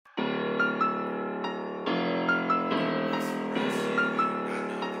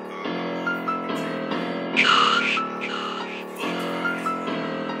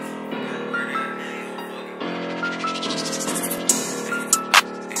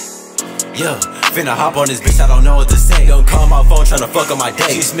Yeah, finna hop on this bitch, I don't know what to say. Don't call my phone tryna fuck on my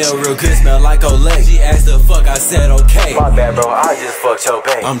day. She smell real good, smell like Olayy. She asked the fuck, I said okay. My bad, bro, I just fucked your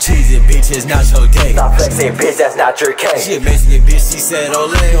bae. I'm cheesy, bitch, it's not your day. Stop flexing, bitch, that's not your case. She a Mexican bitch, she said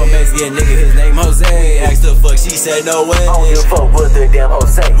Olayy. No Mexican nigga, his name Jose. Asked the fuck, she said no way. I don't give a fuck what the damn hoe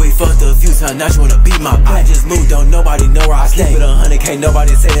say. We fucked a few times, now she wanna be my bitch. I just moved, don't nobody know where I stay. With 100, can't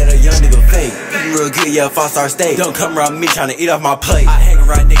nobody say that a young nigga fake. Eating real good, yeah, 5-star steak. Don't come around me tryna eat off my plate. I hang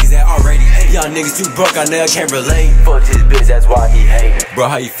around niggas that already ate. Y'all niggas too broke, I never can't relate. Fuck this bitch, that's why he hate. Bro,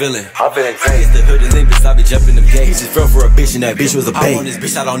 how you feeling? I'm feeling great. It's the hood and Membas, I be jumping them gates. He just fell for a bitch and that bitch was a bait. On this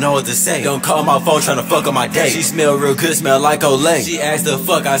bitch, I don't know what to say. Don't call my phone tryna fuck on my day. She smell real good, smell like Olayy. She asked the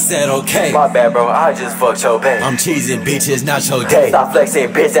fuck, I said okay. My bad, bro, I just fucked your bae. I'm cheesy, bitch, it's not your day. Stop flexing,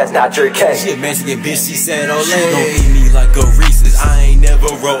 bitch, that's not your case. She a Mexican bitch, she said Olayy. She gon' eat me like a Reese's. I ain't never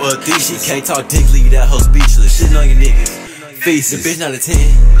wrote a thesis. She can't talk dick, leave that hoe speechless. Shitting on your niggas. Faces. The bitch not a 10,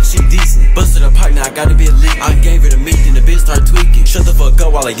 she decent. Busted a pipe, now I got a bit lit. I gave her the meat, then the bitch start tweaking. Shut the fuck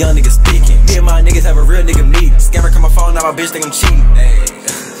up while a young nigga speaking. Me and my niggas have a real nigga meet. Scammer call my phone, now my bitch think I'm cheating.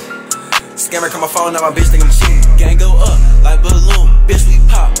 Scammer call my phone, now my bitch think I'm cheating. Gang go up like balloon. Bitch, we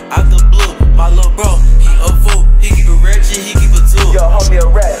pop out the blue. My little bro, he a fool. He keep a ratchet, he keep a tool. Yo, homie a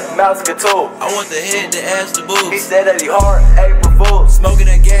rat, mouse a tool. I want the head, the ass, the boobs. He said that he hard, April Fool. Smoking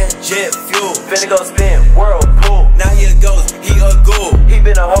that gas, jet fuel. Finna go spin, whirlpool. Now he a ghost, he a ghoul. He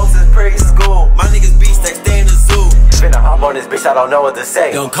been a hoe since preschool. My niggas beast that stay in the zoo. Finna hop on this bitch, I don't know what to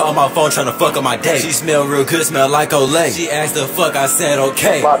say. Don't call my phone tryna fuck on my day. She smell real good, smell like Olayy. She asked the fuck, I said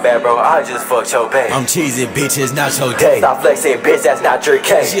okay. My bad, bro, I just fucked your bae. I'm cheesy, bitch, it's not your day. Stop flexing, bitch, that's not your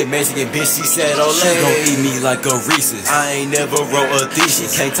case. She a Mexican bitch, she said Olayy. She gon' eat me like a Reese's. I ain't never wrote a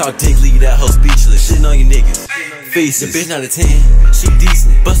thesis. Can't talk dick, leave that hoe speechless. Shitting on you niggas. Faces. The bitch not a 10, she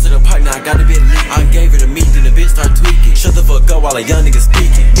decent. Busted a pipe, now I got a bit lit. I gave her the meat, then the bitch start tweaking. Shut the fuck up while a young nigga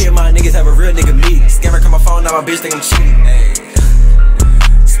speaking. Me and my niggas have a real nigga meet. Scammer call my phone, now my bitch think I'm cheating.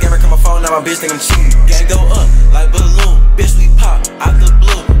 Scammer call my phone, now my bitch think I'm cheating. Gang go up like balloon. Bitch, we pop out the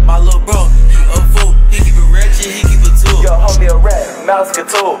blue. My little bro, he a fool. He keep a ratchet, he keep a tool. Yo, homie a rat, mouse a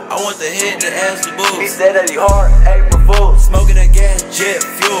tool. I want the head, the ass, the boobs. He said that he hard, April Fool. Smoking that gas, jet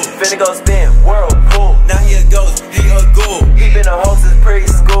fuel. Finna go spin, whirlpool. Now he a ghost, he a ghoul. He been a hoe since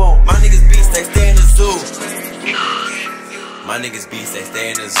preschool. My niggas beast, they stay in the zoo. My niggas beast, they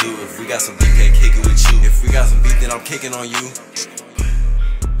stay in the zoo. If we got some beef, can't kick it with you. If we got some beef, then I'm kicking on you.